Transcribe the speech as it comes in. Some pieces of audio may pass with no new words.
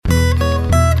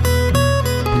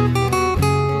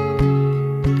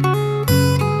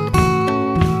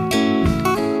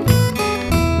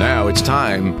it's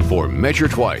time for Measure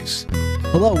Twice.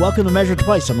 Hello, welcome to Measure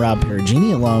Twice. I'm Rob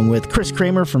Perugini, along with Chris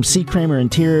Kramer from C. Kramer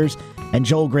Interiors and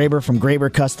Joel Graber from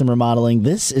Graber Custom Remodeling.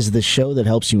 This is the show that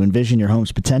helps you envision your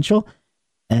home's potential.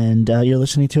 And you're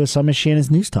listening to us on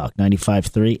Michiana's News Talk,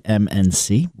 95.3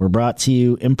 MNC. We're brought to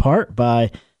you in part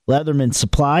by Leatherman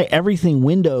Supply, everything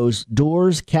windows,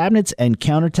 doors, cabinets, and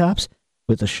countertops,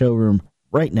 with a showroom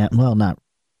right now,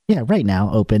 right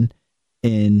now open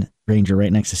in Granger,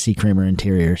 right next to C. Kramer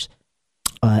Interiors.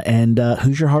 And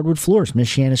Hoosier Hardwood Floors,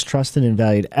 Michiana's trusted and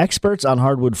valued experts on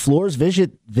hardwood floors.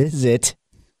 Visit.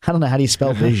 I don't know, how do you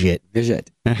spell visit?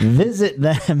 Visit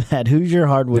them at Hoosier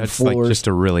Hardwood That's Floors. Like just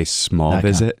a really small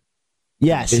visit.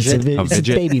 Yes, it's a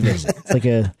baby visit.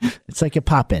 It's like a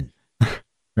pop-in,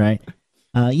 right?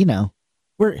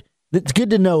 It's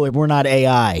good to know if we're not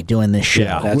AI doing this show.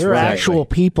 Yeah, we're actual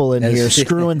people in here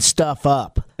screwing stuff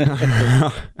up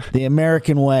the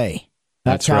American way.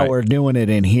 That's how we're doing it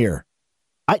in here.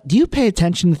 Do you pay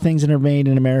attention to things that are made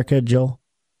in America, Joel?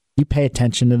 You pay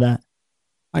attention to that?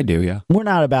 I do, yeah. We're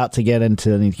not about to get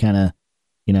into any kind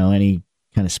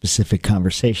of specific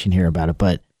conversation here about it,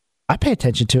 but I pay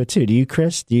attention to it too. Do you,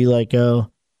 Chris? Do you go,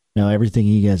 no, everything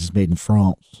you guys is made in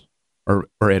France or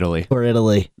Italy? Or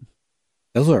Italy.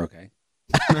 Those are okay.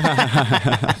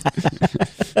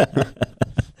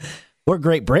 Or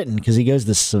Great Britain, because he goes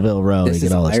to Savile Row to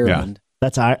get all this. Ireland.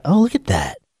 That's oh, look at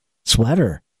that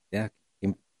sweater. Yeah,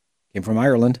 came from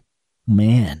Ireland.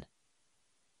 Man,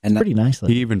 and pretty nice.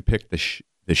 He even picked the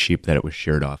sheep that it was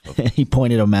sheared off of. He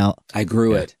pointed them out. I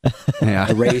grew it. Yeah,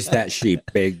 I raised that sheep,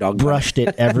 big dog. Brushed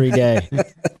it every day.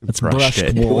 That's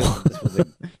brushed wool. This was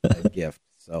a gift.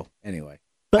 So anyway,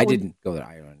 I didn't go to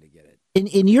Ireland to get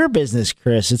it. In your business,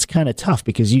 Chris, it's kind of tough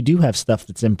because you do have stuff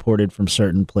that's imported from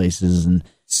certain places, and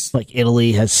like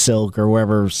Italy has silk or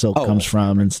wherever silk comes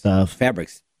from and stuff.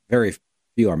 Fabrics, very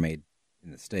few are made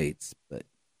in the States, but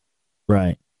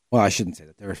right. Well, I shouldn't say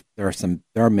that.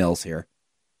 There are mills here.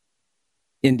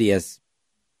 India has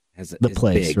the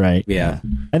place, big. Right? Yeah,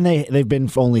 and they've been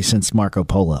only since Marco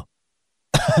Polo.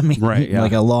 I mean, right? Yeah.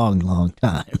 Like a long, long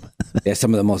time. Yeah,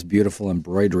 some of the most beautiful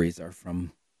embroideries are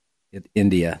from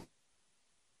India.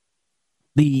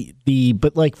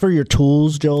 But like for your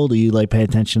tools, Joel, do you pay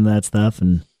attention to that stuff?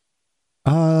 And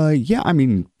yeah, I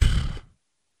mean,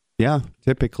 yeah,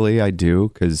 typically I do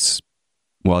because,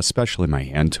 well, especially my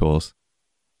hand tools.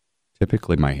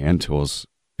 Typically my hand tools,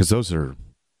 because those are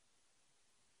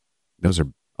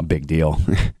a big deal.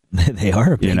 They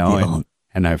are a big deal.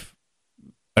 And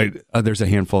there's a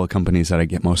handful of companies that I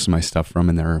get most of my stuff from,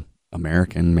 and they're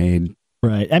American made.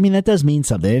 Right. I mean, that does mean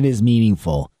something. It is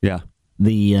meaningful. Yeah.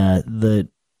 The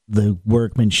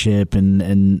workmanship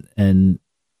and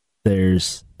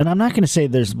there's, and I'm not going to say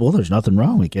there's nothing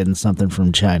wrong with getting something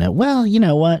from China. Well, you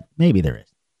know what? Maybe there is.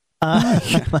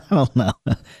 I don't know.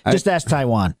 Just ask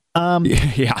Taiwan.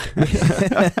 Yeah.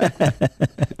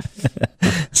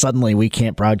 Suddenly we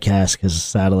can't broadcast because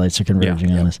satellites are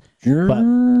converging on us. But,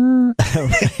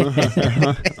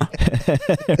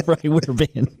 right, we're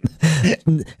being.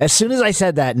 As soon as I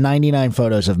said that, 99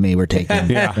 photos of me were taken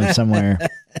from somewhere.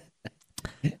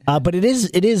 But it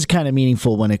is kind of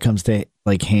meaningful when it comes to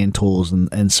like hand tools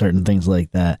and certain things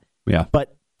like that. Yeah.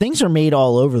 But things are made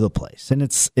all over the place, and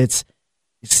it's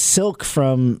silk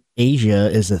from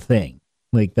Asia is a thing.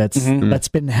 Like that's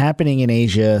been happening in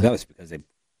Asia. That was because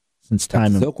since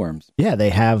time silkworms. Yeah, they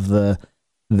have there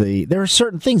are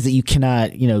certain things that you cannot,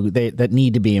 that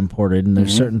need to be imported, and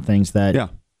there's certain things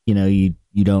that you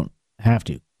don't have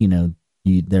to.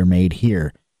 They're made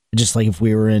here. Just like if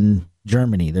we were in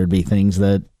Germany, there'd be things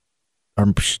that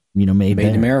are made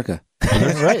in America.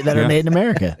 Right, that are made in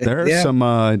America. There are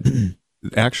some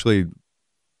actually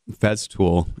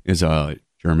Festool is a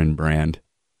German brand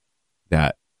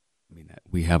that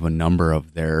we have a number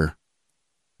of their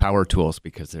power tools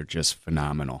because they're just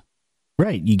phenomenal.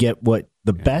 Right. You get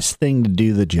the best thing to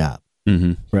do the job.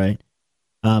 Mm-hmm. Right.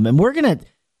 And we're going to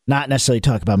not necessarily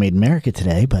talk about Made in America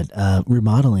today, but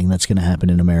remodeling that's going to happen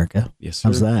in America. Yes, sir.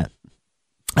 How's that?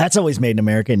 That's always made in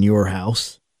America in your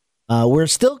house. We're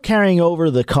still carrying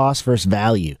over the cost versus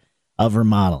value of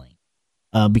remodeling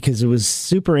because it was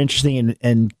super interesting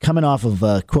and coming off of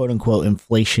a quote unquote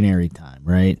inflationary time,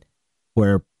 right?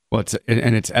 Where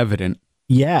it's evident.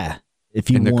 Yeah. If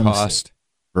you in the want cost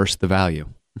versus the value.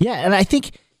 Yeah. And I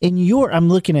think I'm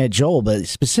looking at Joel, but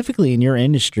specifically in your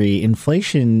industry,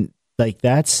 inflation, like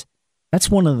that's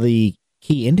one of the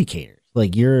key indicators.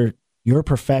 Like your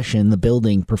profession, the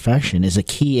building profession, is a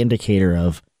key indicator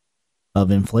of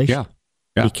inflation.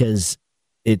 Yeah. Because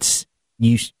it's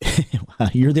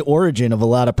you're the origin of a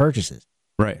lot of purchases.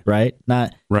 Right. Right?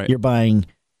 Not right. You're buying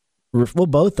well,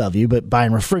 both of you, but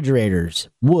buying refrigerators,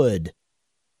 wood,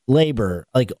 labor,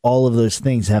 like all of those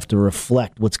things have to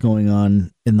reflect what's going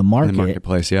on in the market. In the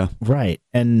marketplace, yeah. Right.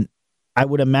 And I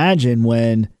would imagine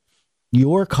when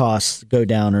your costs go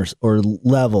down or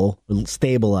level or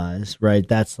stabilize, right,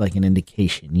 that's like an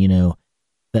indication,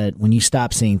 that when you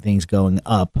stop seeing things going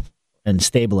up and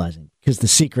stabilizing, because the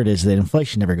secret is that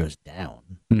inflation never goes down.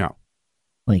 No.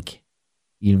 Like,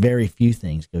 very few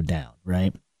things go down,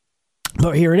 right?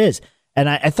 But here it is. And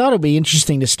I thought it'd be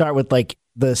interesting to start with like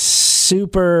the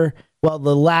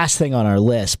the last thing on our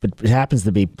list, but it happens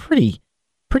to be pretty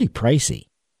pricey.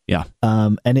 Yeah.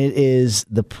 And it is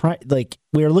like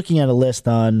we were looking at a list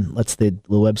on the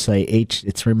website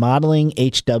it's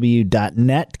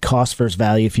remodelinghw.net, cost versus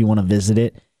value if you want to visit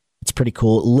it. It's pretty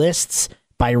cool. It lists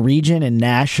by region and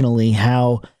nationally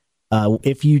how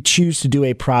if you choose to do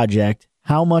a project,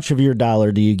 how much of your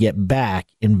dollar do you get back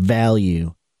in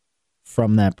value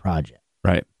from that project?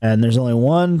 Right. And there's only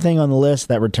one thing on the list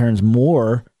that returns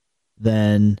more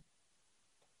than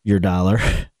your dollar,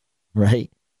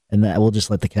 right? And that we'll just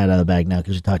let the cat out of the bag now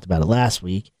because we talked about it last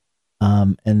week.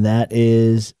 And that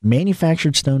is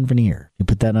manufactured stone veneer. You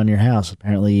put that on your house,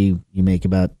 apparently you make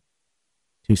about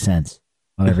 2 cents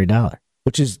on every dollar,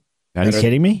 which is, are you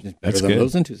kidding me? Better That's than good.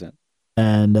 those in 2 cents.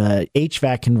 And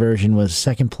HVAC conversion was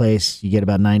second place. You get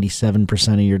about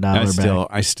 97% of your dollar back.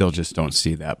 I still just don't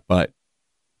see that, but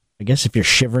I guess if you're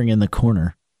shivering in the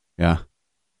corner. yeah.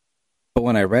 But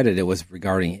when I read it, it was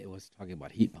talking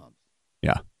about heat pumps.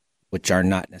 Yeah. Which are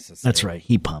not necessarily That's right,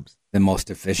 heat pumps. the most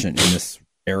efficient in this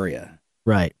area.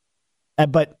 Right.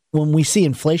 But when we see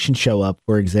inflation show up,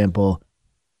 for example,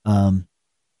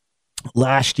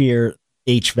 last year,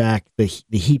 HVAC,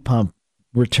 the heat pump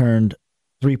returned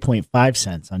 3.5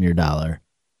 cents on your dollar,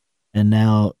 and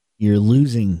now you're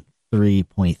losing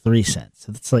 3.3 cents.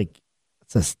 So it's like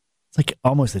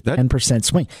almost a 10%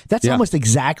 swing. That's almost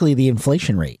exactly the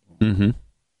inflation rate. Mm-hmm.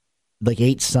 Like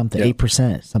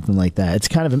 8%, something like that. It's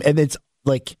kind of, and it's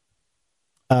like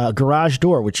garage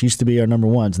door, which used to be our number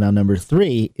one, is now number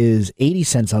 3, is 80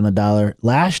 cents on the dollar.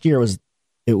 Last year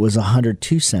it was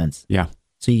 102 cents. Yeah.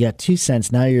 So you got 2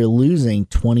 cents. Now you're losing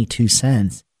 22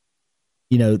 cents.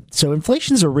 So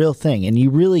inflation's a real thing, and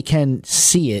you really can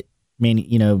see it,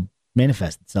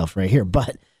 manifest itself right here.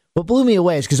 But what blew me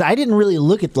away is because I didn't really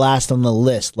look at last on the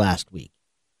list last week.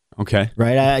 Okay.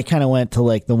 Right. I kind of went to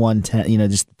like the 110,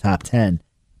 just the top 10,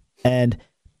 and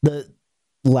the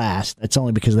last. It's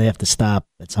only because they have to stop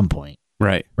at some point.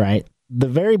 Right. Right. The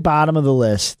very bottom of the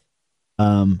list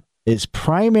is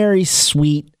primary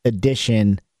suite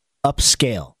edition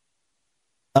upscale.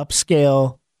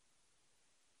 Upscale.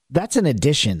 That's an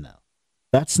addition, though.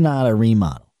 That's not a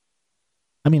remodel.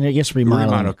 I mean, I guess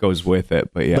remodel goes with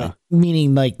it, but yeah. But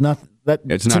meaning like nothing.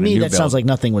 It's to not me, a new that build. sounds like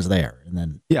nothing was there, and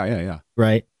then Yeah.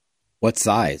 right. What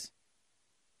size?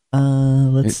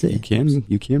 Let's see.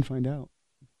 You can find out.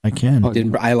 I can.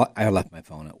 I left my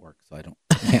phone at work, so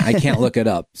I can't look it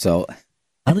up. So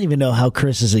I don't even know how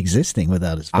Chris is existing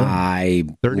without his phone. I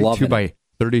love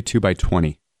 32 by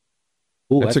 20.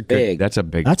 Ooh, that's big. That's a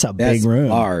big. That's a big room.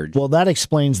 Large. Well, that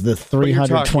explains the But you're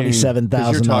talking-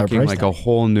 $327,000 You're talking price like tag. a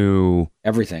whole new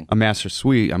Everything. a master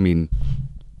suite. I mean,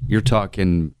 you're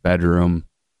talking bedroom,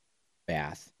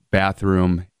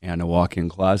 bathroom, and a walk-in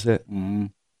closet. Mm-hmm.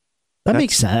 That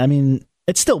makes sense. I mean,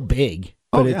 it's still big,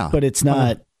 but but it's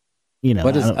not.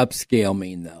 What does upscale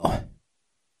mean, though?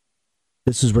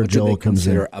 This is where What do Joel they comes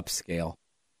in. consider upscale?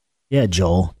 Yeah,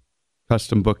 Joel.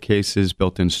 Custom bookcases,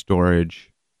 built-in storage,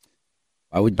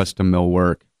 custom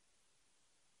millwork,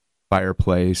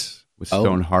 fireplace with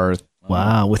stone hearth,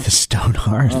 Wow, with a stone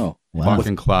hearth. Oh, Wow.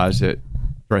 walk-in closet,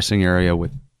 dressing area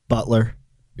with. Butler.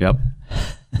 Yep,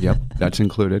 that's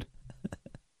included.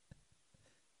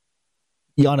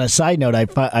 Yeah, on a side note,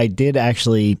 I did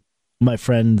actually. My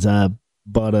friends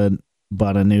bought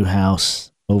a new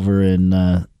house over in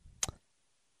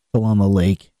along the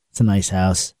lake. It's a nice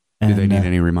house. Do they need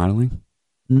any remodeling?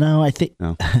 No, I think.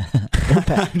 No.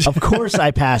 Of course,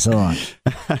 I pass it on.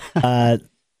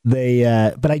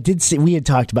 But I did see. We had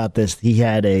talked about this. He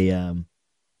had a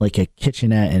like a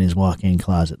kitchenette in his walk-in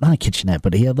closet. Not a kitchenette,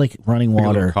 but he had like running Like a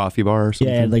little water. coffee bar or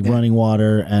something? Yeah, like running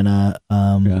water and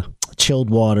chilled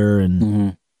water and Mm-hmm.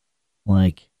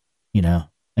 like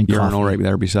and Urinal coffee. right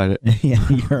there beside it. Yeah,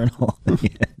 urinal.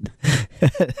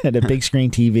 Had a big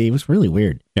screen TV. It was really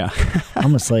weird. Yeah.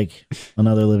 Almost like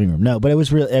another living room. No, but it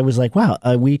was really. It was like, wow,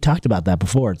 we talked about that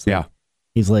before. It's like, Yeah.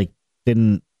 he's like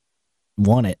didn't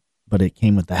want it, but it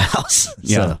came with the house. So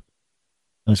Yeah.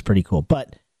 it was pretty cool.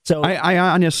 But so I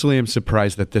honestly am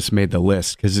surprised that this made the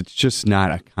list because it's just not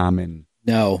a common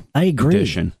No, I agree.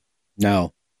 addition.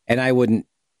 no, and I wouldn't.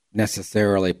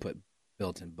 necessarily put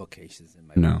built-in bookcases in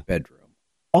my No. bedroom.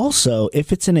 Also,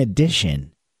 if it's an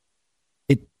addition,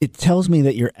 it tells me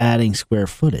that you're adding square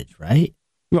footage, right?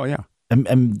 Well, yeah.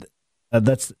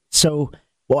 That's so.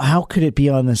 Well, how could it be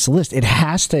on this list? It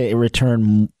has to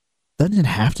return. Doesn't it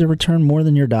have to return more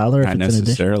than your dollar? Not if it's an addition?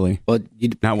 necessarily. Well,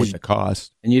 Not with the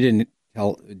cost. and you didn't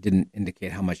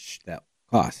indicate how much that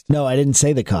cost. No, I didn't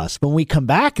say the cost. When we come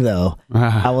back, though,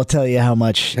 I will tell you how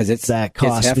much 'Cause it's- that it's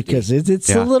costs hefty. because it's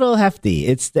Yeah. a little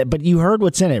hefty. But you heard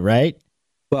what's in it, right?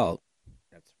 Well,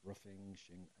 that's roofing.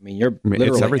 I mean, you're I mean,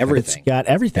 it's literally everything. It's everything. got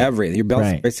everything. Everything. You're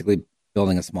Right. basically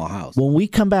building a small house. When we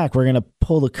come back, we're going to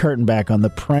pull the curtain back on the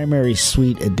primary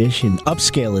suite edition,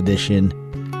 upscale edition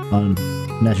on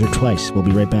Measure Twice. We'll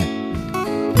be right back.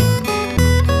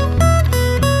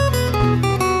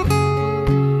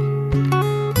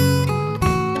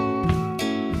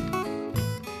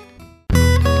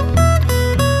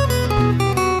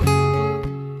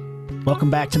 Welcome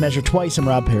back to Measure Twice. I'm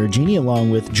Rob Perugini,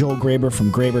 along with Joel Graber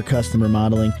from Graber Custom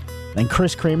Remodeling and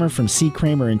Chris Kramer from C.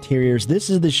 Kramer Interiors. This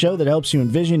is the show that helps you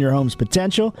envision your home's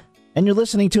potential, and you're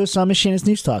listening to us on Machinist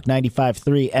News Talk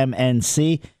 95.3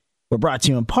 MNC. We're brought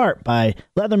to you in part by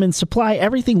Leatherman Supply,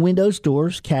 everything windows,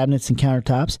 doors, cabinets, and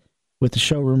countertops, with the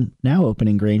showroom now open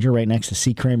in Granger right next to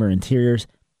C. Kramer Interiors,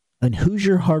 and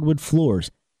Hoosier Hardwood Floors.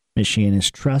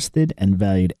 Machinist trusted and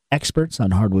valued experts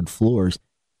on hardwood floors.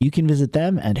 You can visit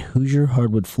them at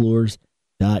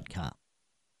HoosierHardwoodFloors.com.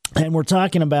 And we're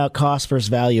talking about cost versus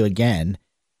value again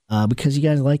because you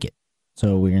guys like it.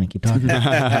 So we're going to keep talking.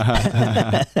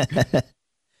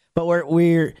 But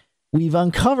we've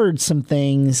uncovered some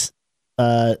things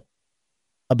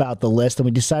about the list, and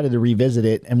we decided to revisit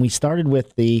it. And we started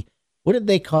with what did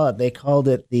they call it? They called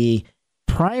it the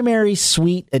Primary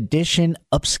Suite Edition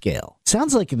Upscale.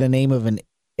 Sounds like the name of an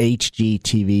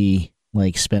HGTV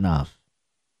spinoff.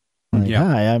 Yeah.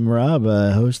 Hi, I'm Rob,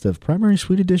 host of Primary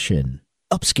Suite Edition,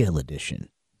 Upscale Edition.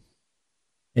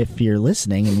 If you're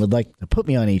listening and would like to put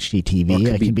me on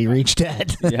HGTV, I can be reached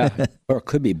at. Yeah. Or it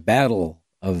could be Battle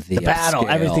of the battle. Upscale.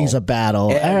 Everything's a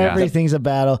battle. Yeah. Everything's a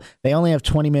battle. They only have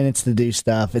 20 minutes to do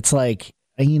stuff. It's like,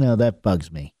 that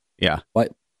bugs me. Yeah.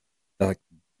 What? Like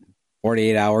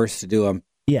 48 hours to do a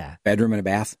Yeah. bedroom and a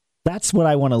bath? That's what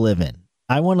I want to live in.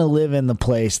 I want to live in the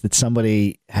place that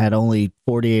somebody had only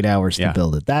 48 hours to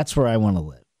build it. That's where I want to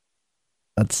live.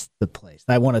 That's the place.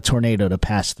 I want a tornado to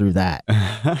pass through that.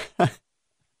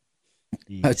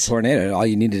 A tornado. All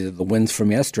you needed is the winds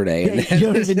from yesterday. Yeah, you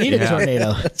don't even need a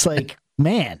tornado. It's like,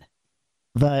 man.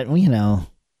 But, now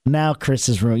Chris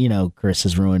has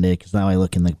ruined it because now I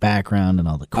look in the background and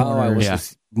all the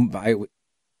corners.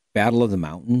 Battle of the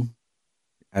Mountain.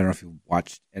 I don't know if you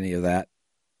watched any of that.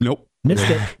 Nope. Missed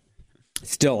it.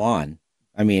 It's still on.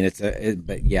 I mean,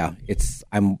 but yeah,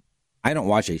 I don't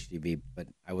watch HGTV, but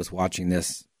I was watching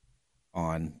this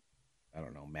on, I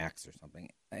don't know, Max or something.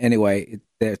 Anyway,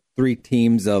 there are 3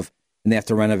 teams and they have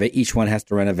to renovate. Each one has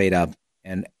to renovate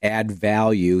and add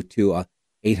value to a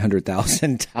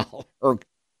 $800,000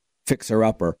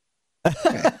 fixer-upper.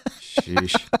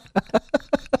 Sheesh.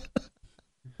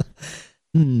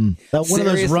 One of those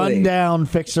Seriously. rundown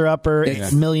fixer-upper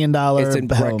 $1 million It's in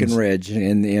homes. Breckenridge,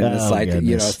 and it's like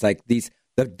goodness. it's like the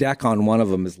deck on one of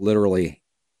them is literally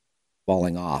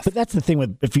falling off. But that's the thing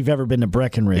with if you've ever been to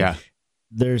Breckenridge. Yeah.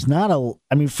 There's not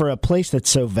for a place that's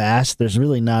so vast, there's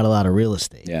really not a lot of real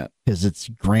estate. Yeah, because it's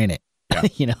granite.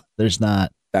 Yeah. There's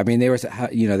not. I mean,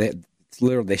 it's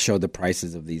literally they showed the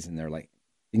prices of these, and they're like,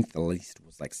 I think the least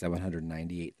was like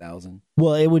 $798,000.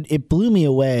 Well, it blew me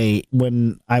away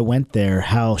when I went there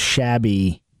how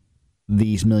shabby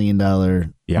these $1 million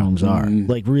homes are. Mhm.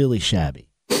 Like really shabby.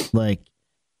 Like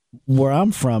where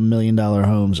I'm from, $1 million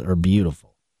homes are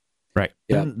beautiful. Right.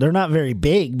 Yeah. They're not very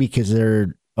big because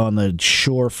they're on the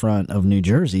shorefront of New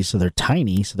Jersey, so they're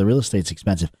tiny, so the real estate's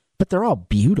expensive. But they're all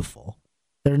beautiful.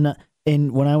 They're not.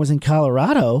 And when I was in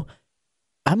Colorado,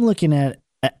 I'm looking at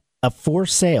a for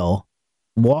sale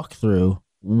walkthrough,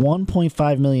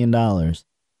 $1.5 million,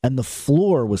 and the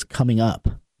floor was coming up.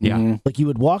 Yeah. Mhm. Like you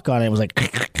would walk on it, it was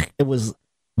like it was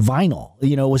vinyl.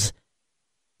 It was,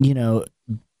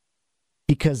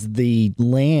 because the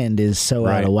land is so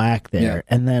out of whack there. Yeah.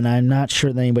 And then I'm not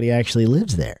sure that anybody actually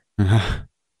lives there.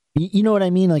 You know what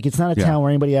I mean? Like it's not a town where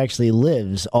anybody actually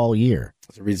lives all year.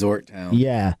 It's a resort town.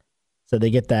 Yeah. So they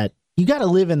get that. You got to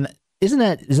live in.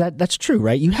 That's true,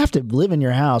 right? You have to live in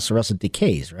your house or else it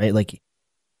decays, right? Like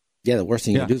Yeah, the worst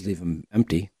thing you can do is leave them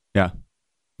empty. Yeah.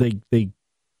 there's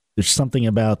something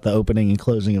about the opening and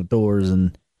closing of doors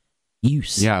and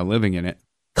use. Yeah, living in it.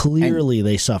 Clearly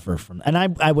they suffer from, and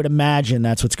I would imagine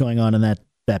that's what's going on in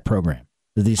that program.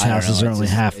 That these I don't houses know. are It's only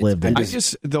just- half lived in. I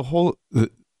just the whole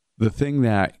The thing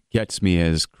that gets me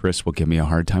is Chris will give me a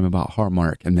hard time about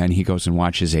Hallmark, and then he goes and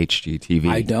watches HGTV.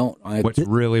 I don't. What's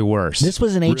really worse? This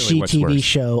was an Really, what's HGTV worse?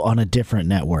 show on a different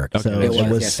network. Okay, So that's it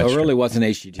true. was. Yeah, so it really wasn't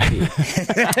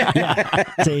HGTV.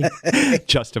 Yeah, see,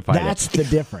 Justified. that's the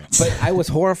difference. But I was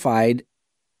horrified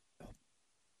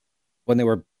when they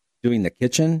were doing the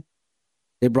kitchen.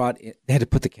 They had to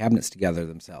put the cabinets together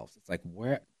themselves. It's like,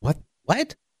 what?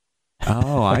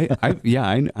 Oh,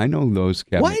 I know those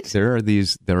cabinets.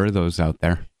 What? There are those out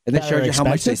there. And they That showed are you how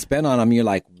much they expensive? spent on them. You're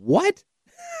like, what?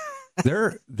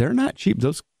 They're not cheap.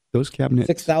 Those cabinets.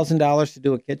 $6,000 to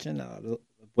do a kitchen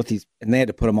with these, and they had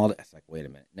to put them all. It's like, wait a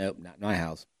minute, nope, not my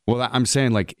house. Well, I'm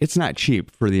saying like it's not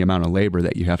cheap for the amount of labor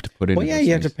that you have to put in. Well, yeah,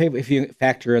 you have to pay if you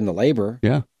factor in the labor.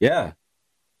 Yeah, Yeah,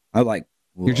 I'm like,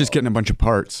 you're just getting a bunch of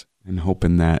parts and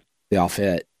hoping that. they all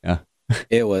fit. Yeah.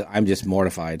 I'm just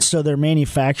mortified. So they're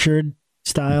manufactured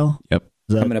style. Yep.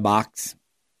 Is that- Come in a box,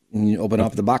 and you open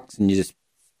up the box, and you just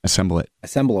Assemble it.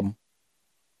 assemble them.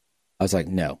 I was like,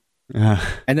 no. Uh,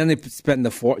 And then they spend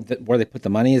where they put the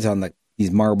money is on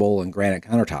these marble and granite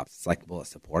countertops. It's like, will it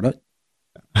support it?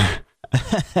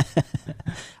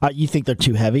 You think they're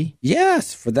too heavy?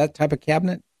 Yes, for that type of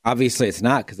cabinet. Obviously, it's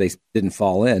not because they didn't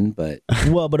fall in. But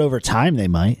Well, but over time they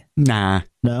might. nah.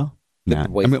 No. Nah.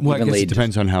 weight I mean, well, I guess evenly it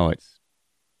depends on how it's.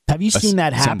 Have you seen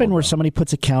that happen assembled, where though. somebody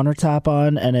puts a countertop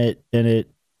on and it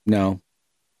no,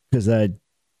 because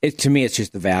to me, it's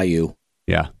just the value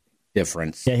Yeah.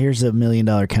 difference. yeah, here's $1 million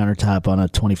countertop on a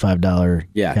 $25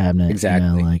 Yeah, cabinet. exactly.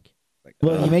 You know, Like,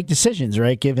 well, you ugh. make decisions,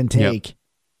 right? Give and take.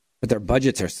 But their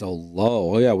budgets are so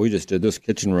low. Oh yeah, we just did this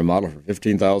kitchen remodel for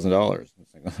 $15,000.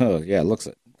 It's like, oh yeah, it looks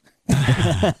it.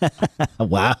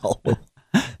 Wow,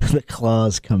 the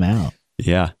claws come out.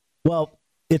 Yeah. Well,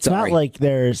 it's Sorry. not like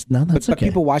there's no. That's But okay.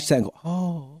 people watch that and go,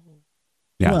 oh,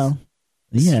 Yeah. Well,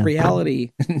 this yeah. is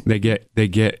reality. They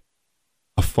get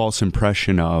a false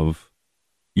impression of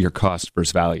your cost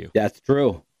versus value. That's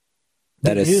true.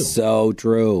 That They is do. so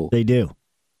true. They do,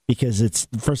 because it's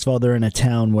first of all they're in a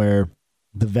town where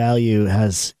the value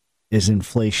is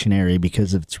inflationary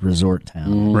because of its resort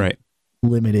town. Mm. Right.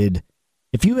 Limited.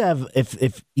 If you have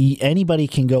if anybody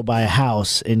can go buy a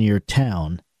house in your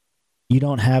town, you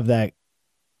don't have that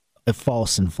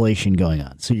false inflation going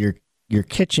on. So your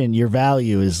kitchen, your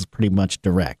value is pretty much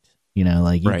direct. You know,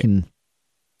 like Right.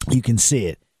 you can see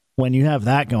it. When you have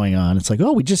that going on, it's like,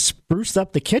 oh, we just spruced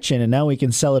up the kitchen and now we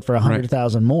can sell it for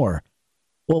 $100,000 more.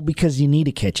 Well, because you need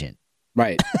a kitchen.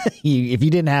 Right. If you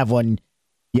didn't have one,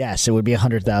 yes, it would be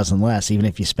 $100,000 less, even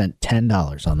if you spent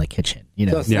 $10 on the kitchen. You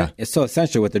know, So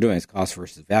essentially what they're doing is cost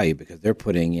versus value because they're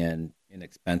putting in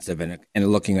inexpensive and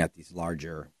looking at these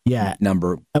larger yeah.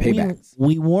 number And paybacks.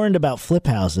 we warned about flip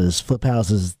houses. Flip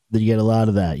houses, you get a lot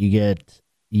of that. You get,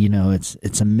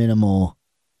 it's a minimal.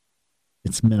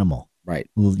 It's minimal. Right.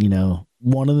 You know,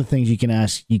 one of the things you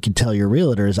can tell your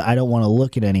realtor is, I don't want to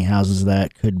look at any houses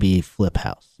that could be flip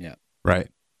house. Yeah. Right.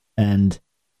 And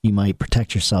you might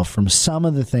protect yourself from some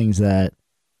of the things that,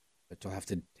 But you'll have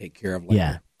to take care of later.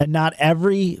 yeah. And not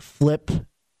every flip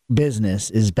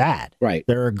business is bad. Right.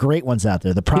 There are great ones out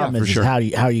there. The problem for is sure. how are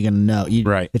you going to know?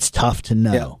 Right. It's tough to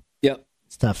know. Yep.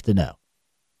 It's tough to know.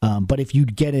 But if you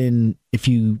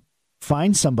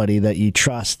find somebody that you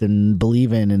trust and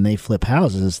believe in and they flip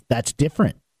houses, that's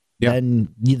different. Yeah. Then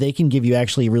they can give you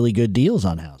actually really good deals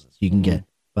on houses you can get.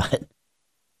 But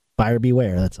buyer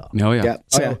beware, that's all. No, yeah. Yeah. Oh,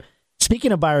 So yeah.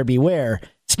 speaking of buyer beware,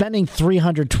 spending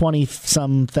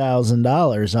 $320-some thousand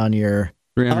on your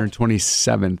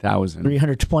 327,000.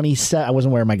 327. I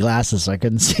wasn't wearing my glasses, so I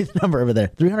couldn't see the number over there.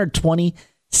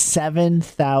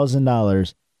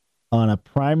 $327,000 on a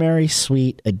primary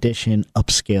suite edition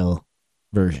upscale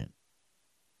version.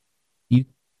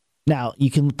 You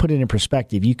can put it in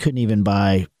perspective. You couldn't even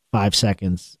buy 5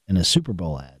 seconds in a Super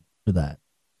Bowl ad for that.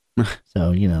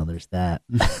 So there's that.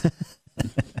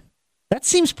 That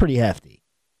seems pretty hefty,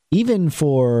 even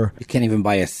for. You can't even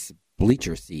buy a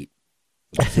bleacher seat.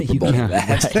 You Bowl can- for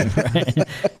that.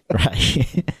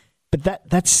 right. But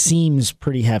that seems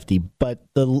pretty hefty. But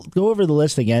go over the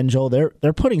list again, Joel.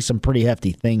 They're putting some pretty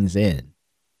hefty things in.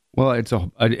 Well, it's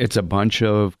a bunch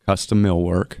of custom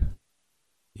millwork.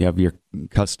 You have your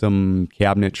custom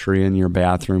cabinetry in your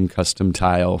bathroom, custom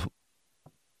tile,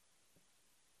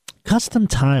 Custom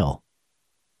tile.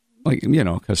 like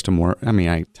custom work. I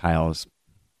mean, tiles.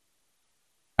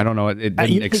 I don't know. It didn't You're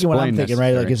thinking explain what I'm thinking,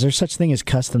 right? Like, necessary. is there such thing as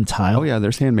custom tile? Oh yeah,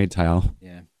 there's handmade tile.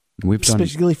 Yeah. We've done.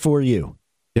 Specifically for you.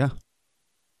 Yeah,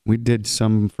 we did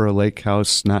some for a lake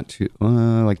house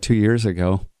like 2 years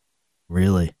ago.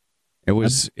 Really? It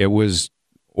was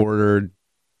ordered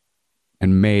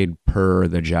and made per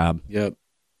the job. Yep.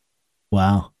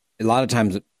 Wow. A lot of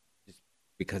times,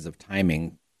 because of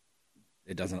timing,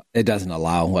 it doesn't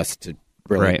allow us to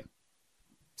really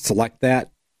select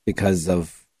that because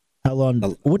of how long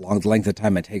the length of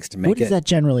time it takes to make it. What does that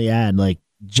generally add? Like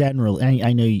generally,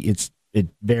 I know it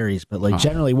varies, but like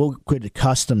generally, what could a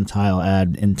custom tile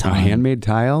add in time? A handmade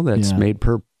tile that's made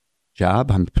per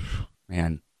job.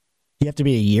 Man, you have to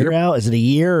be a year out. Is it a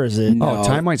year or is it? No,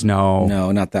 time wise,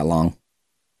 no, not that long.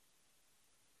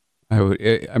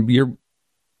 You're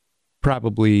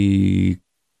probably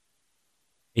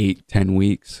 8-10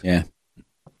 weeks. Yeah.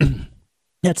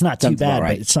 That's not too bad, right.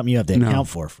 but it's something you have to account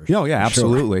for sure. No, yeah,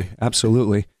 absolutely. Sure.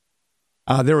 Absolutely.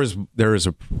 There was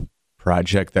a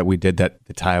project that we did that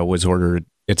the tile was ordered.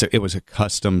 It was a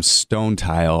custom stone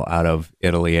tile out of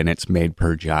Italy, and it's made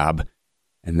per job.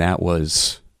 And that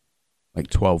was like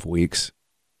 12 weeks.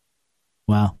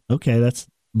 Wow. Okay.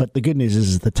 But the good news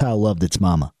is the tile loved its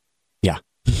mama. Yeah,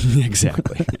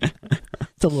 exactly.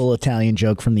 It's a little Italian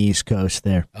joke from the East Coast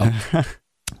there. Oh.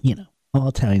 All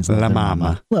Italians love La their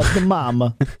mama. Love the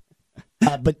mama.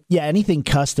 But yeah, anything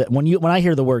custom. When I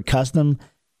hear the word custom,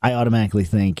 I automatically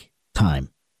think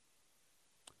time.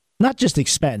 Not just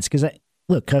expense, because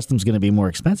custom's going to be more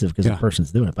expensive because the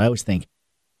person's doing it. But I always think,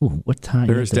 ooh, what time?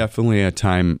 There's definitely a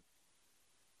time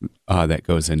that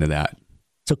goes into that.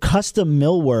 So custom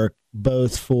millwork,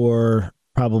 both for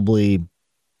probably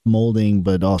molding,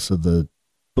 but also the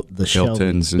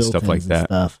built-ins and stuff like that.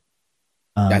 Stuff.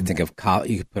 I think of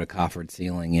you could put a coffered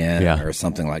ceiling in or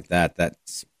something like that.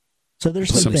 That's so there's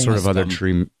some sort of other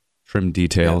trim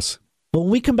details. Yeah. Well,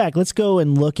 when we come back, let's go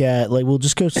and look at we'll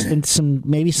just go into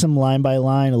some line by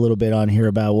line a little bit on here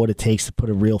about what it takes to put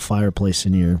a real fireplace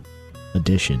in your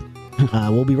addition.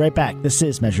 We'll be right back. This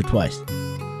is Measure Twice.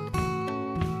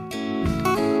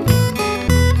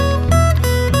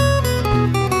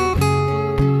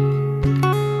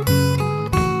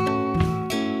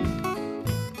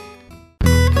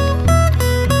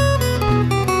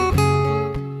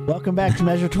 Welcome back to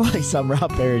Measure Twice. I'm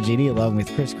Rob Perugini, along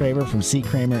with Chris Kramer from C.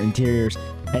 Kramer Interiors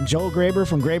and Joel Graber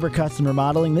from Graber Custom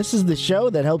Remodeling. This is the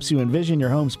show that helps you envision your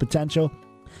home's potential.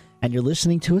 And you're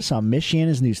listening to us on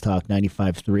Michiana's News Talk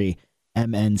 95.3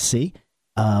 MNC.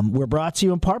 We're brought to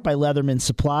you in part by Leatherman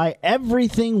Supply.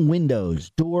 Everything windows,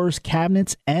 doors,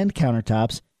 cabinets, and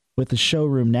countertops, with the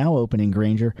showroom now open in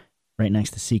Granger, right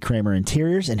next to C. Kramer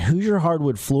Interiors and Hoosier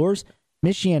Hardwood Floors.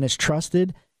 Michiana's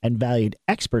trusted and valued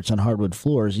experts on hardwood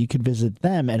floors. You can visit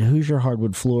them at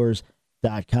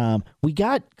HoosierHardwoodFloors.com. We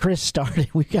got Chris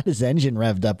started. We got his engine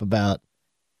revved up about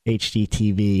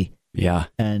HGTV. Yeah.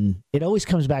 And it always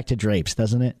comes back to drapes,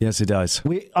 doesn't it? Yes, it does.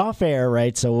 We off air,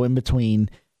 right? So in between,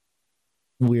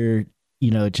 it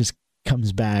just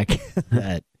comes back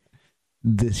that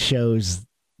the shows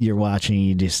you're watching,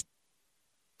 you just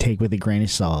take with a grain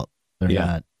of salt.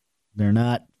 They're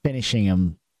not finishing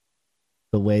them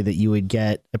the way that you would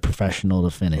get a professional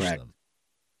to finish them.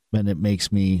 And it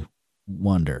makes me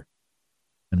wonder.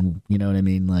 And you know what I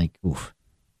mean? Like, oof.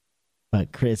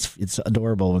 But Chris, it's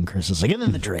adorable when Chris is like, and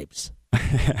then the drapes.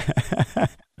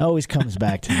 Always comes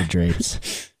back to the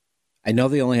drapes. I know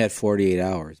they only had 48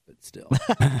 hours, but still.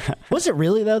 Was it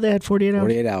really, though, they had 48 hours?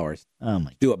 48 hours. Oh,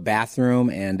 my God. Do a bathroom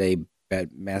and a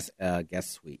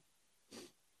guest suite.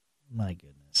 My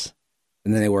goodness.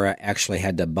 And then they actually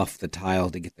had to buff the tile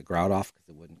to get the grout off because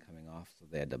it wasn't coming off, so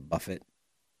they had to buff it.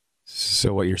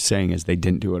 So what you're saying is they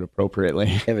didn't do it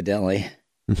appropriately. Evidently.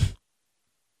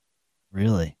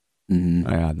 Really?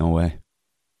 Mm-hmm. Yeah, no way.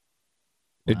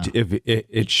 Wow.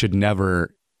 It should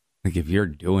never, if you're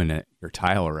doing it, your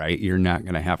tile right, you're not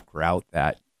going to have grout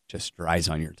that just dries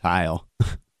on your tile.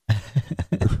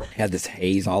 Had this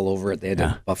haze all over it. They had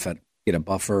to buff it, get a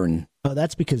buffer. Oh,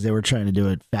 that's because they were trying to do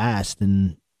it fast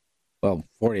and... Well,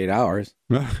 48 hours.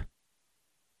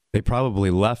 They probably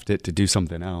left it to do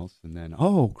something else, and then,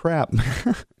 oh, crap.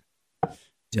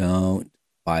 Don't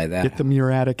buy that. Get the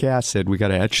muriatic acid. We got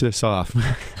to etch this off.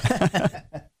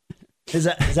 Is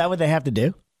that what they have to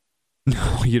do?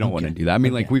 No, you don't want to do that. I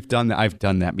mean, I've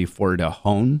done that before to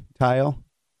hone tile.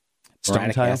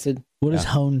 Muriatic acid? What is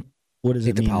hone? What does it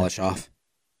mean? Take the polish off.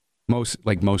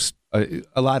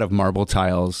 A lot of marble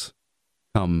tiles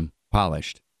come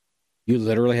polished. You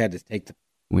literally had to take the...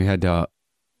 We had to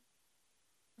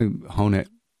hone it.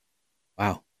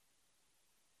 Wow.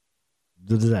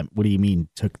 What do you mean?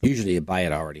 Usually you buy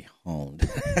it already honed.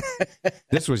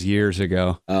 This was years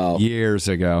ago. Oh. Years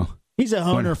ago. He's a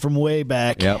honer from way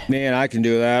back. Yep. Man, I can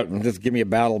do that. Just give me a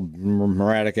bottle of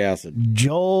muriatic acid.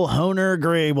 Joel Honer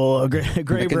Graber.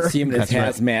 I can see him in his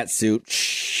hazmat suit.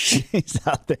 He's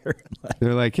out there.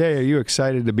 They're like, hey, are you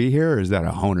excited to be here, or is that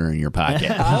a honer in your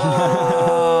pocket?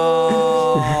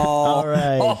 All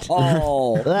right.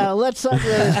 Oh, Well, let's look at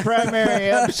this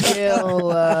primary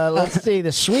upscale. Let's see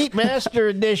the Sweet Master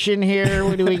Edition here.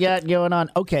 What do we got going on?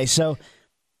 Okay, so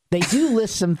they do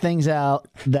list some things out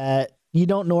that you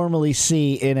don't normally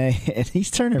see in a. And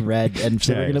he's turning red, and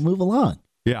so we're going to move along.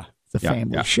 Yeah. It's a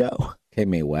family show. okay,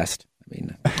 Mae West. I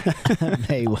mean,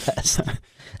 Mae West.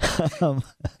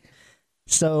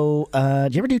 So,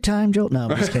 did you ever do time, Jolt? No,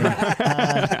 I'm just kidding.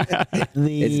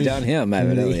 it's done him,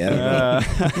 evidently.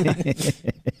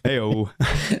 Hey-oh.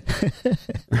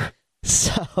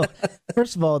 So,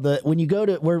 first of all, when you go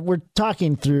to, we're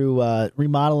talking through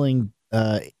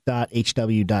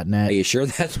remodeling.hw.net. Are you sure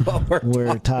that's what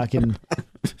We're talking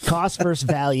cost versus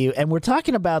value, and we're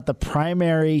talking about the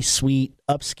primary suite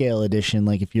upscale edition.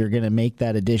 Like if you're going to make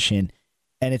that edition,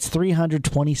 and it's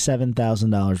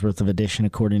 $327,000 worth of edition,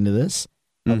 according to this,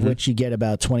 of which you get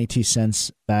about 22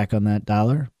 cents back on that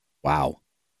dollar. Wow.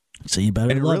 So you better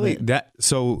And love really, it.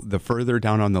 so the further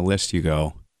down on the list you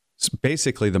go,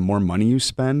 basically the more money you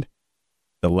spend,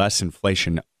 the less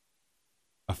inflation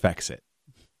affects it.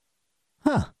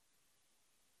 Huh.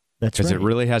 That's Because right. it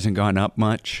really hasn't gone up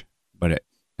much,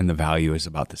 and the value is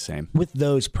about the same With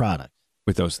those products.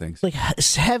 with those things. Like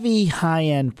heavy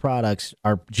high-end products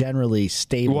are generally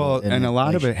stable. Well, in and a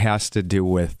lot of inflation. it has to do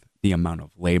with the amount of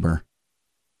labor,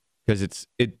 because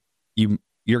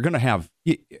you're going to have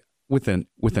with an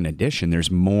addition. There's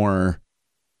more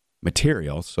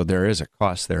material, so there is a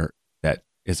cost there that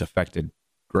is affected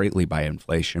greatly by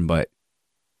inflation. But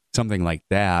something like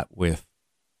that, with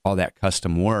all that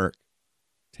custom work,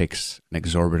 takes an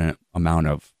exorbitant amount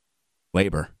of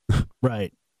labor.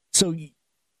 Right. So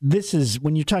this is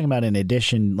when you're talking about an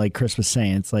addition, like Chris was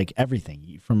saying, it's like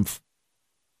everything from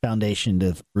foundation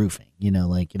to roofing,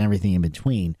 like and everything in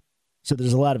between. So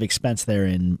there's a lot of expense there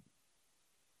in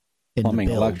Plumbing,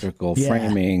 the build. electrical, Yeah.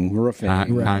 framing, roofing,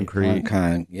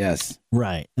 Concrete. yes.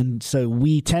 Right. And so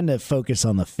we tend to focus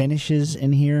on the finishes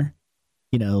in here,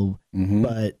 Mhm.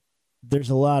 but there's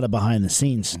a lot of behind the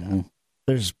scenes stuff. Mhm.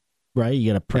 There's right,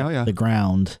 you got to prep Oh, yeah. the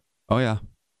ground. Oh yeah,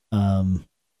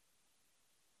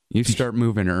 you start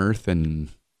moving earth, and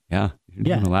you're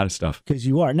doing a lot of stuff. Because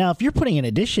you are. Now, if you're putting an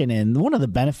addition in, one of the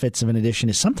benefits of an addition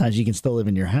is sometimes you can still live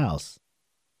in your house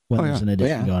when Oh, there's yeah. an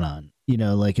addition Yeah. going on.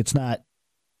 Like it's not,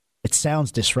 it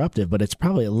sounds disruptive, but it's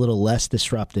probably a little less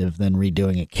disruptive than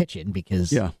redoing a kitchen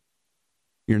because, Yeah,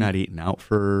 you're not eating out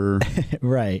for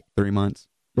right, 3 months.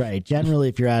 right. Generally,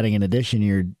 if you're adding an addition,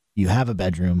 you have a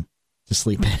bedroom to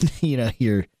sleep in.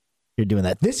 You're doing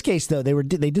that. This case, though,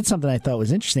 they did something I thought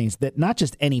was interesting. Is that not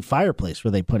just any fireplace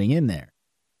were they putting in there?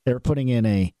 They were putting in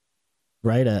a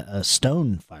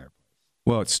stone fireplace.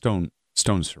 Well, it's stone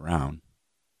surround.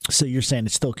 So you're saying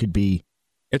it still could be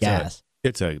It's gas?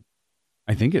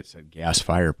 I think it's a gas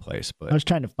fireplace, I but was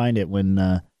trying to find it when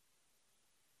I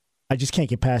just can't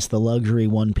get past the luxury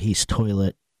one-piece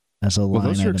toilet as a line those item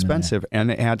are in there. expensive,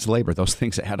 and it adds labor. Those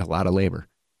things add a lot of labor.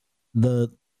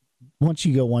 Once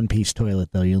you go one-piece toilet,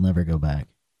 though, you'll never go back.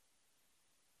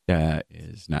 That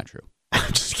is not true.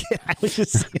 I'm just kidding. I was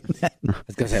just saying that. I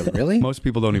was going to say, really? Most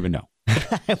people don't even know.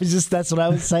 That's what I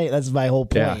was saying. That's my whole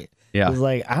point. Yeah. It was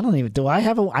like, I don't even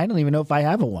know if I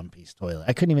have a one-piece toilet.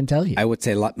 I couldn't even tell you. I would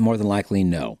say more than likely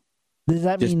no. Does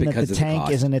that just mean that because the of the tank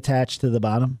cost. isn't attached to the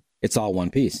bottom? It's all one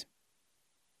piece.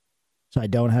 So I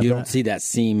don't have You that? don't see that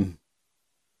seam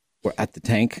at the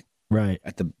tank, Right.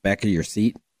 at the back of your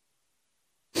seat.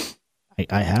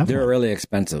 I have They're one. really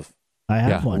expensive. I have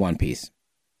Yeah. one. One piece.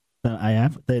 I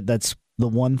have. That's the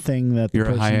one thing that the You're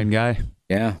a person- high-end guy.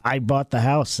 Yeah. I bought the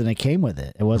house and it came with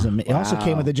it. It wasn't. It also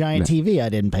came with a giant TV I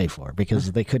didn't pay for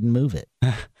because they couldn't move it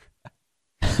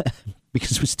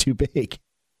because it was too big.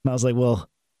 And I was like, "Well,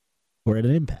 we're at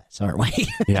an impasse, aren't we?"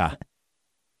 Yeah.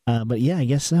 But yeah, I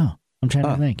guess so. I'm trying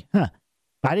to think. I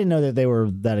didn't know that they were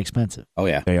that expensive. Oh,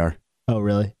 yeah. They are. Oh,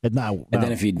 really? Not. And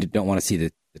then if you don't want to see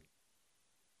the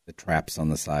traps on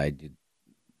the side,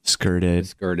 Skirted.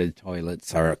 skirted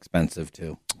toilets are expensive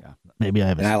too. maybe I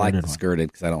have. And I like the one. skirted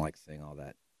because I don't like seeing all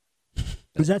that.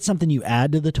 Is that something you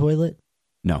add to the toilet?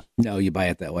 No. No, you buy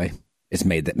it that way. It's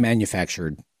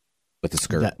manufactured with the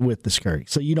skirt. With the skirt.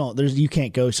 So you don't. You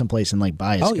can't go someplace and like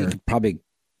buy a You skirt. could probably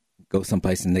go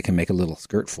someplace and they can make a little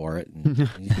skirt for it, and you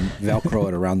can Velcro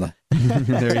it around the.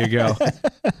 There you go.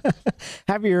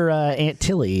 Have your Aunt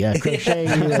Tilly crochet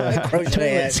Crochet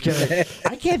toilet skirt.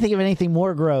 I can't think of anything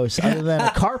more gross other than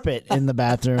a carpet in the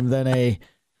bathroom than a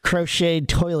crocheted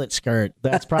toilet skirt.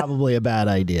 That's probably a bad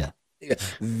idea.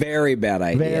 Very bad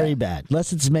idea. Very bad.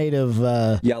 Unless it's made of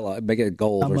Yellow, make it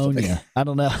gold or something. ammonia. I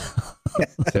don't know.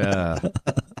 Yeah.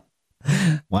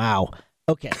 Wow.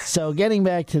 Okay, so getting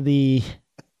back to the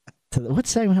what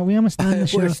segment? Are we almost done the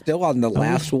show? We're still on the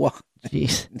last one.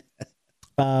 Jeez.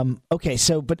 Okay,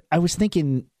 so, but I was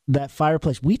thinking that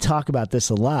fireplace, we talk about this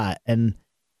a lot, and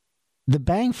the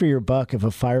bang for your buck of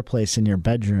a fireplace in your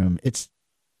bedroom,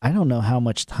 I don't know how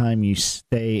much time you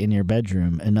stay in your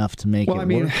bedroom enough to make it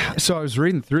work. So I was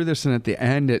reading through this, and at the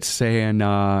end it's saying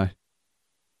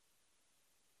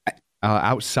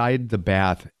outside the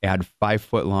bath, add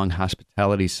 5-foot-long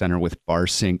hospitality center with bar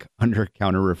sink,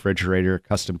 under-counter refrigerator,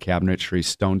 custom cabinetry,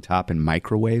 stone top, and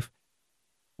microwave.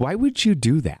 Why would you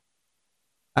do that?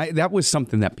 That was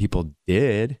something that people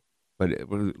did, but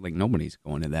like nobody's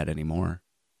going to that anymore.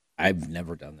 I've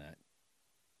never done that.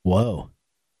 Whoa.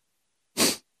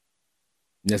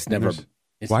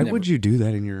 Why would you do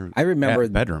that in your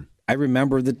bedroom? I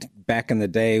remember that back in the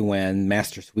day when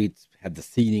Master Suites had the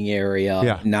seating area.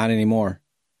 Yeah. Not anymore.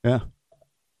 Yeah.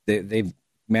 They've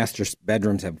Master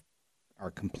bedrooms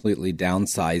are completely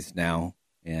downsized now.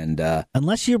 And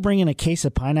unless you're bringing a case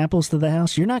of pineapples to the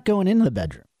house, you're not going into the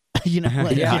bedroom.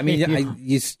 Yeah, I mean,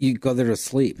 you go there to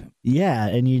sleep. Yeah,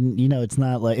 and you know it's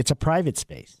not like it's a private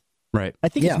space. Right. I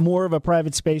think it's more of a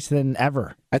private space than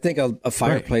ever. I think a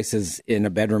fireplace in a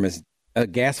bedroom a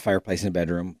gas fireplace in a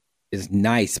bedroom is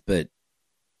nice, but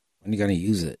when are you going to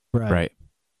use it? Right.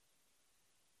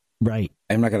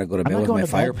 I'm not going to go to bed with my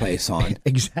fireplace on.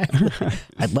 Exactly.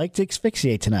 I'd like to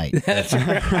asphyxiate tonight. That's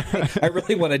right. I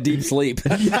really want a deep sleep.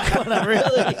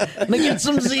 Let me get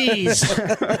some Z's.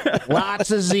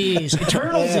 Lots of Z's.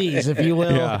 Eternal Z's, if you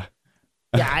will. Yeah.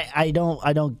 Yeah, I don't,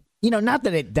 not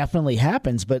that it definitely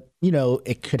happens, but,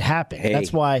 it could happen. Hey.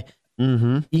 That's why,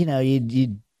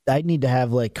 I'd need to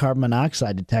have like carbon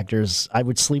monoxide detectors. I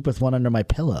would sleep with one under my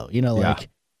pillow,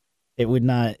 it would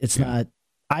not, it's not.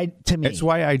 To me, it's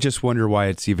why I just wonder why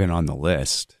it's even on the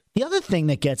list. The other thing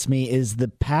that gets me is the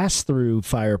pass-through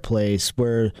fireplace,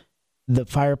 where the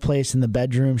fireplace and the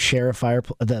bedroom share a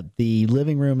fireplace. The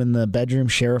living room and the bedroom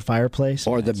share a fireplace,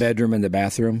 or the bedroom and the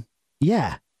bathroom.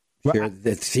 Yeah, share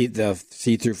the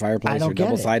see-through fireplace or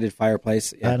double-sided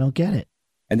fireplace. Yeah. I don't get it.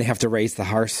 And they have to raise the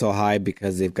hearth so high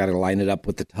because they've got to line it up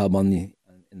with the tub in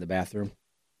the bathroom.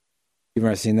 You've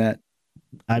ever seen that?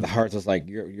 The hearth is like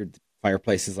your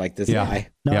fireplace is like this high.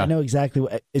 No, I know exactly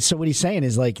what. So what he's saying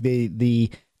is like they're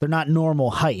not normal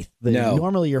height. No.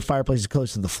 Normally your fireplace is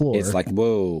close to the floor. It's like,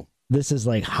 whoa. This is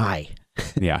like high.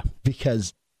 Yeah.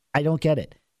 Because I don't get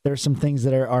it. There are some things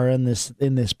that are in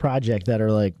this project that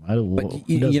are like, but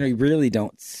you really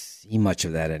don't see much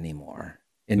of that anymore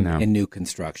in new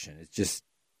construction. It just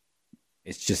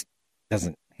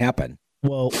doesn't happen.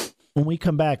 Well, when we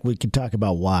come back, we can talk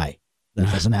about why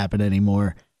that doesn't happen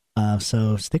anymore.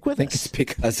 So stick with us. I think it's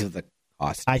because of the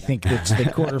cost. I think it's the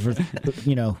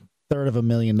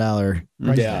 $250,000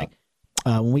 price tag.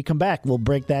 When we come back, we'll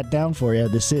break that down for you.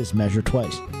 This is Measure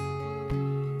Twice.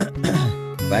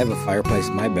 I have a fireplace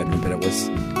in my bedroom, but it was...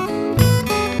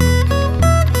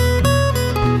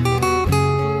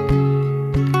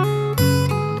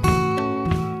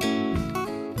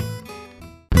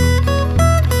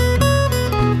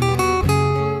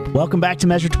 Welcome back to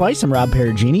Measure Twice. I'm Rob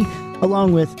Perugini,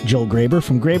 along with Joel Graber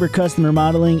from Graber Custom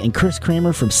Remodeling and Chris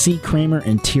Kramer from C. Kramer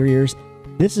Interiors.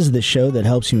 This is the show that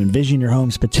helps you envision your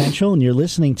home's potential, and you're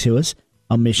listening to us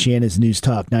on Michiana's News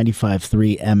Talk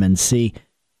 95.3 MNC.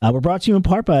 We're brought to you in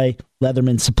part by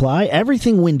Leatherman Supply.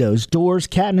 Everything windows, doors,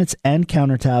 cabinets, and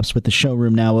countertops, with the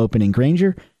showroom now open in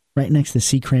Granger, right next to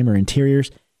C. Kramer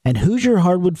Interiors. And Hoosier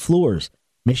Hardwood Floors,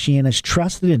 Michiana's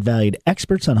trusted and valued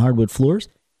experts on hardwood floors.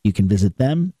 You can visit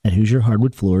them at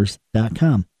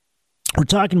HoosierHardwoodFloors.com. We're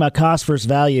talking about cost versus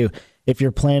value. If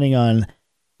you're planning on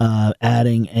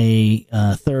adding a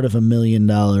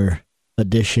 $350,000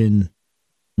 addition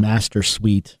master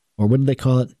suite, or what do they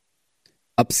call it?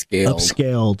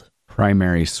 Upscaled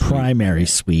primary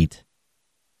suite.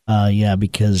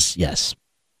 Because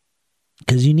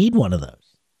you need one of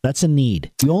those. That's a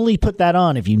need. You only put that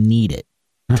on if you need it.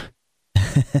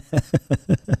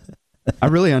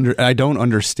 I don't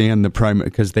understand the primary,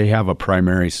 because they have a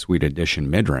primary suite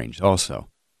edition mid-range also,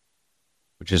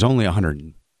 which is only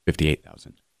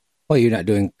 $158,000. Well, you're not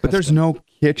doing custom. But there's no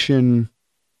kitchen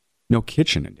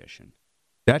edition.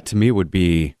 That to me would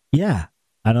be... Yeah,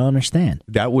 I don't understand.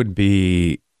 That would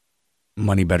be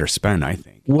money better spent, I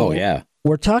think. Well,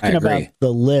 we're talking about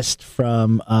the list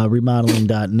from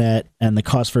remodeling.net and the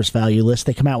cost versus value list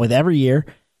they come out with every year.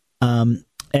 And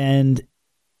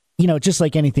just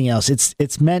like anything else,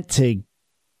 it's meant to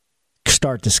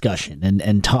start discussion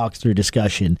and talk through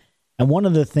discussion. And one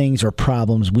of the things or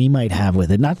problems we might have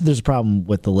with it, not that there's a problem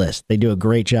with the list, they do a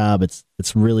great job, it's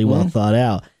really well thought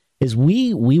out, is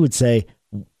we would say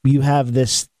you have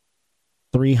this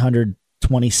 $300,000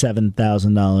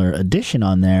 $27,000 addition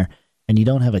on there, and you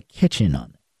don't have a kitchen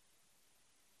on there.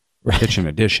 Right. Kitchen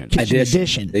addition. Kitchen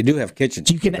addition. They do have kitchens.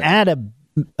 So you can add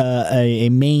a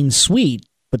main suite,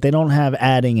 but they don't have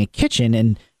adding a kitchen.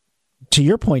 And to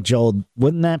your point, Joel,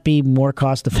 wouldn't that be more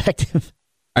cost effective?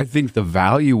 I think the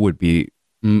value would be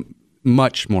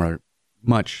much more.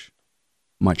 Well,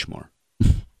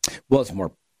 it's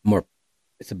more.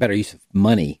 It's a better use of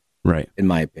money, Right. in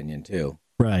my opinion, too.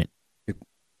 Right.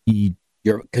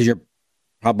 You're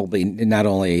probably not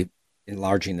only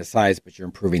enlarging the size, but you're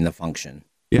improving the function.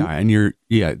 Yeah, and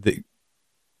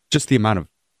just the amount of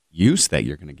use that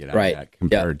you're going to get out Right. of that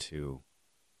compared to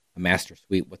A master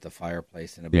suite with a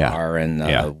fireplace and a Yeah. bar and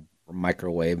Yeah. a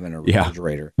microwave and a Yeah.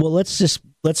 refrigerator. Well, let's just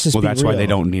well, be that's why they real.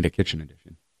 don't need a kitchen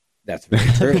addition. That's very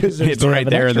true. Because there's It's they right have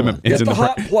an there. extra one. It's in Get the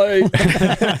hot plate.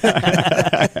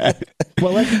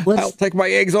 Well, I'll let's take my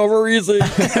eggs over easy.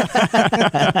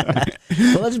 well,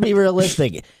 let's be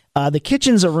realistic. The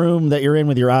kitchen's a room that you're in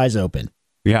with your eyes open.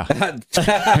 Yeah,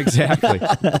 exactly.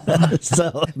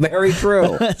 So, Very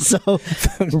true. so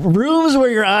rooms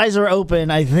where your eyes are open,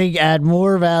 I think, add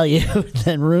more value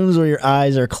than rooms where your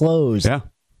eyes are closed. Yeah,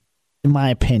 In my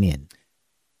opinion.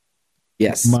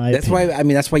 Yes, My that's opinion. why. I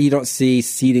mean, that's why you don't see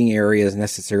seating areas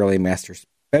necessarily in master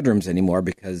bedrooms anymore,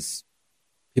 because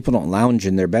people don't lounge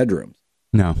in their bedrooms.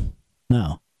 no,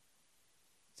 No.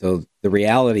 So the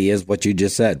reality is what you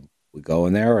just said. We go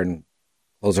in there and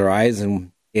close our eyes,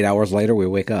 and 8 hours later we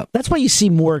wake up. That's why you see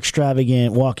more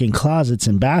extravagant walk-in closets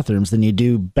in bathrooms than you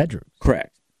do bedrooms.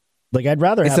 Correct. Like, I'd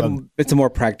rather It's have it's a more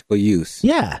practical use.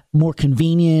 more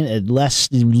convenient and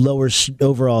lower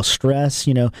overall stress.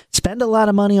 Spend a lot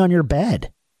of money on your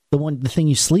bed, the thing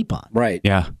you sleep on, Right.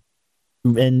 yeah,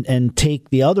 and take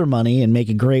the other money and make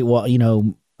a great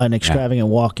an extravagant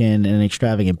walk-in and an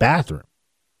extravagant bathroom,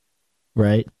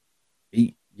 right?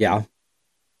 Yeah.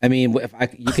 I mean,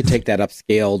 you could take that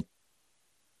upscaled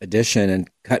addition and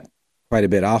cut quite a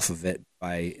bit off of it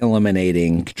by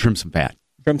eliminating trim some fat.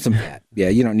 fat. Yeah,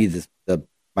 you don't need the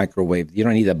microwave. You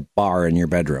don't need a bar in your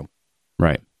bedroom.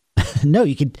 Right. No,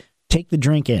 you could take the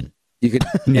drink in. You could.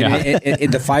 Yeah.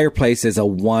 and the fireplace is a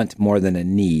want more than a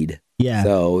need. Yeah.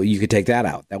 So you could take that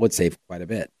out. That would save quite a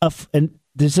bit. And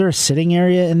is there a sitting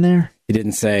area in there? He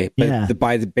didn't say, but Yeah.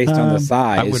 based on the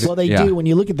size. Well, they Yeah. do. When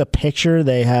you look at the picture,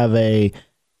 they have a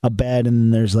bed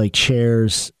and there's like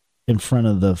chairs in front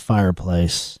of the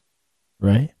fireplace,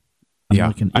 right?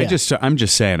 I'm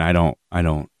just saying,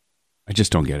 I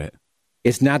just don't get it.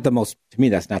 It's not the most. To me,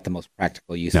 that's not the most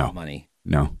practical use No. of money.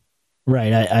 No.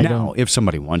 Right. I Now, don't. if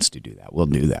somebody wants to do that, we'll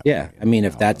do that. Yeah, I mean,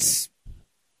 if that's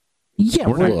Yeah,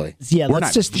 We're not- totally. yeah. we're Let's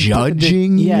not just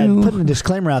judging Yeah, you. putting a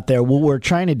disclaimer out there. What we're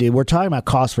trying to do, we're talking about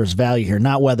cost versus value here,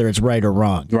 not whether it's right or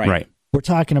wrong. Right. We're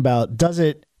talking about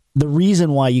the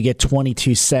reason why you get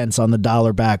 22 cents on the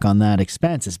dollar back on that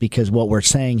expense is because what we're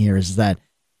saying here is that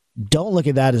don't look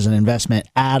at that as an investment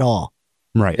at all.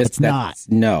 Right. It's not.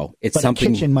 No, it's But something.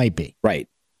 a kitchen might be. Right.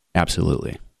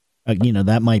 Absolutely.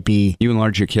 That might be. You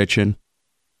enlarge your kitchen.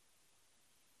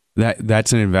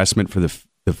 That's an investment for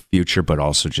the future, but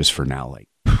also just for now. Like,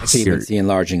 I can even see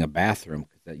enlarging a bathroom.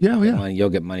 You'll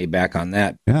get money back on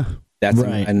that. yeah, That's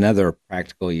Right. another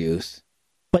practical use.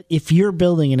 But if you're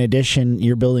building an addition,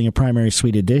 you're building a primary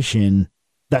suite addition,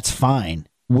 that's fine.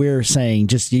 We're saying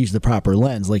just use the proper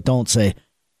lens. Like, don't say,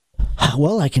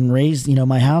 well, I can raise,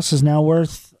 my house is now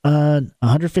worth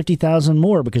 $150,000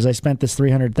 more because I spent this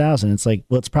 $300,000. It's like,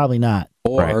 well, it's probably not.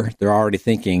 Or Right. they're already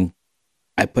thinking,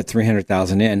 I put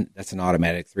 300,000 in. That's an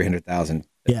automatic 300,000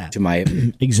 Yeah. to my.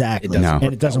 Exactly. It doesn't No. work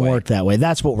And it doesn't that way. work that way.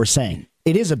 That's what we're saying.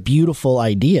 It is a beautiful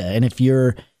idea. And if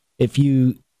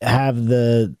you have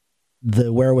the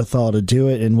wherewithal to do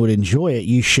it and would enjoy it,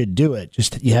 you should do it.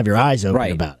 Just you have your eyes open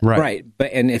Right. about it. Right. But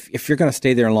if you're going to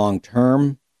stay there long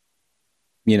term,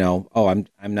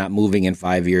 I'm not moving in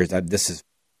 5 years. This is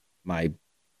my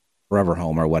forever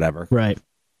home or whatever. Right.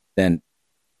 Then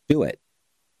do it,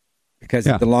 because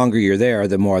Yeah. the longer you're there,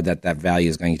 the more that value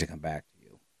is going to come back to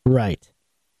you. Right.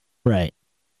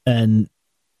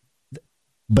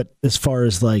 But as far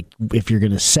as like if you're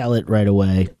going to sell it right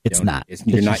away, it's You know, not.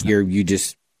 You're It's not. just You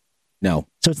just no.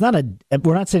 So it's not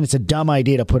we're not saying it's a dumb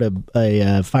idea to put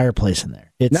a fireplace in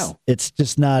there. It's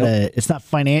just not it's not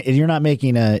you're not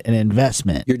making an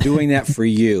investment. You're doing that for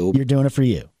you. You're doing it for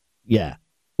you. Yeah.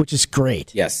 Which is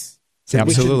great. Yes.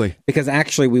 Absolutely. Because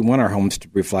actually, we want our homes to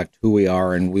reflect who we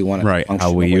are, and we want it Right. to function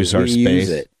How we the way use our space.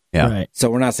 it. Yeah. Right. So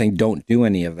we're not saying don't do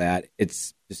any of that.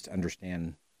 It's just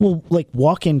understand. Well, like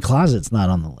walk-in closet's not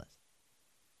on the list.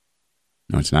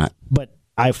 No, it's not. But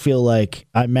I feel like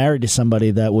I'm married to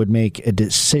somebody that would make a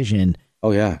decision.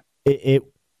 Oh yeah. The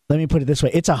let me put it this way.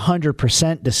 It's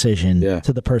 100% decision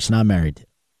to the person I'm married to.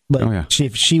 But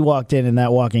if she walked in and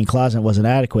that walk-in closet wasn't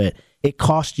adequate, it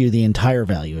cost you the entire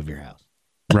value of your house.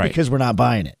 Right. Because we're not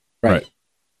buying it. Right.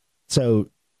 So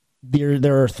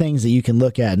there are things that you can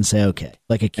look at and say, okay,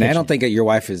 like a kitchen. And I don't think that your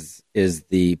wife is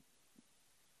the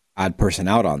odd person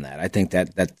out on that. I think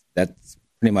that's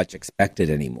pretty much expected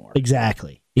anymore.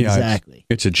 Exactly. Yeah, exactly.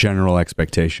 It's a general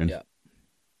expectation. Yeah.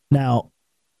 Now,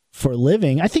 for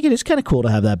living, I think it is kind of cool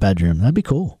to have that bedroom. That'd be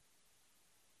cool.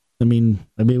 I mean,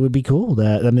 it would be cool.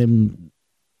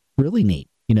 Really neat.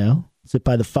 Sit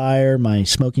by the fire, my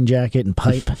smoking jacket and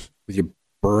pipe with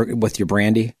your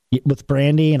brandy, with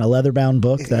brandy and a leather-bound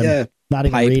book that I'm not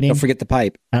even pipe. reading. Don't forget the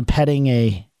pipe. I'm petting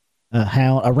a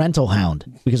rental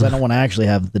hound because I don't want to actually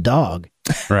have the dog.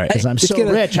 Right. Because I'm so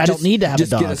rich, I don't need to have a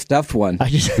dog. Just get a stuffed one.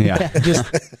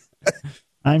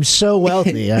 I'm so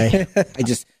wealthy. I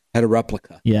just had a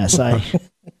replica. Yes,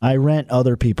 I rent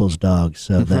other people's dogs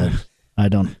so that I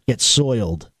don't get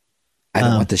soiled. I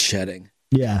don't want the shedding.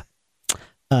 Yeah.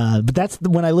 But that's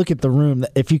when I look at the room,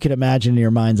 if you could imagine in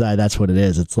your mind's eye, that's what it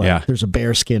is. It's like there's a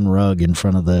bearskin rug in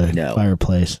front of the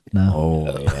fireplace. No.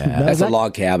 Oh, yeah. No, that's a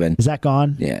log cabin. Is that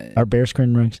gone? Yeah. Our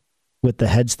bearskin rugs with the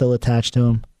head still attached to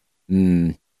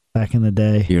them? Back in the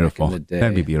day. Beautiful.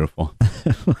 That'd be beautiful.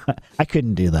 I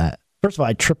couldn't do that. First of all,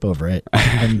 I'd trip over it,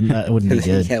 and that wouldn't be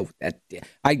good.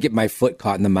 I'd get my foot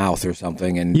caught in the mouth or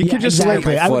something, and you could just lay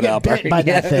my foot up. By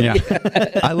that thing.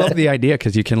 Yeah. I love the idea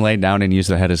because you can lay down and use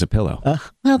the head as a pillow.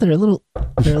 Well, they're a little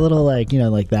like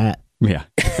like that. Yeah.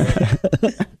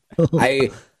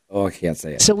 I can't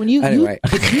say it. So when you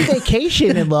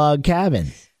vacation in log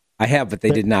cabins, I have, but they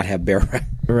did not have bear.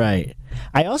 Right.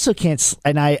 I also can't,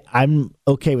 and I'm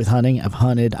okay with hunting. I've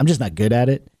hunted. I'm just not good at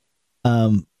it.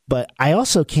 But I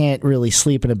also can't really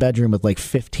sleep in a bedroom with like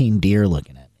 15 deer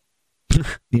looking at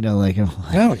me. No,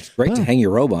 it's great to hang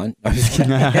your robe on. I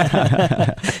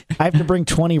have to bring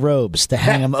 20 robes to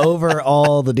hang them over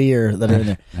all the deer that are in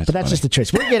there. That's funny. Just a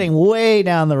choice. We're getting way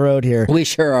down the road here. We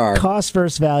sure are. Cost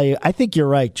versus value. I think you're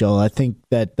right, Joel. I think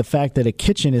that the fact that a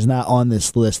kitchen is not on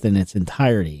this list in its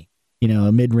entirety, a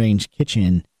mid-range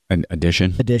kitchen. An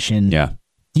addition. Yeah.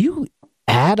 Do you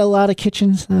add a lot of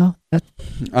kitchens though?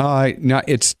 No,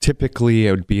 it's typically,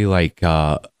 it would be like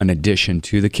an addition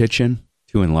to the kitchen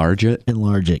to enlarge it.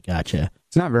 Gotcha.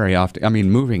 It's not very often. I mean,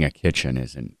 moving a kitchen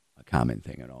isn't a common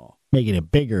thing at all. Making it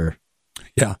bigger,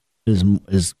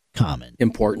 is common,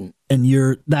 important, and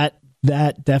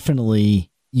that definitely,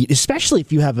 especially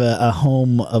if you have a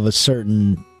home of a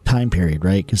certain time period,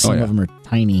 right? Because some of them are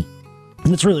tiny,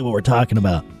 and that's really what we're talking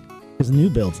about. Because the new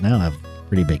builds now have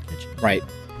pretty big kitchens, right?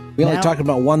 We only talked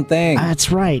about one thing.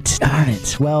 That's right. Darn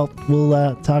it. Well,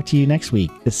 we'll talk to you next week.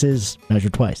 This is Measure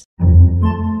Twice.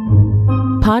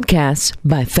 Podcasts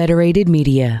by Federated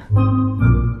Media.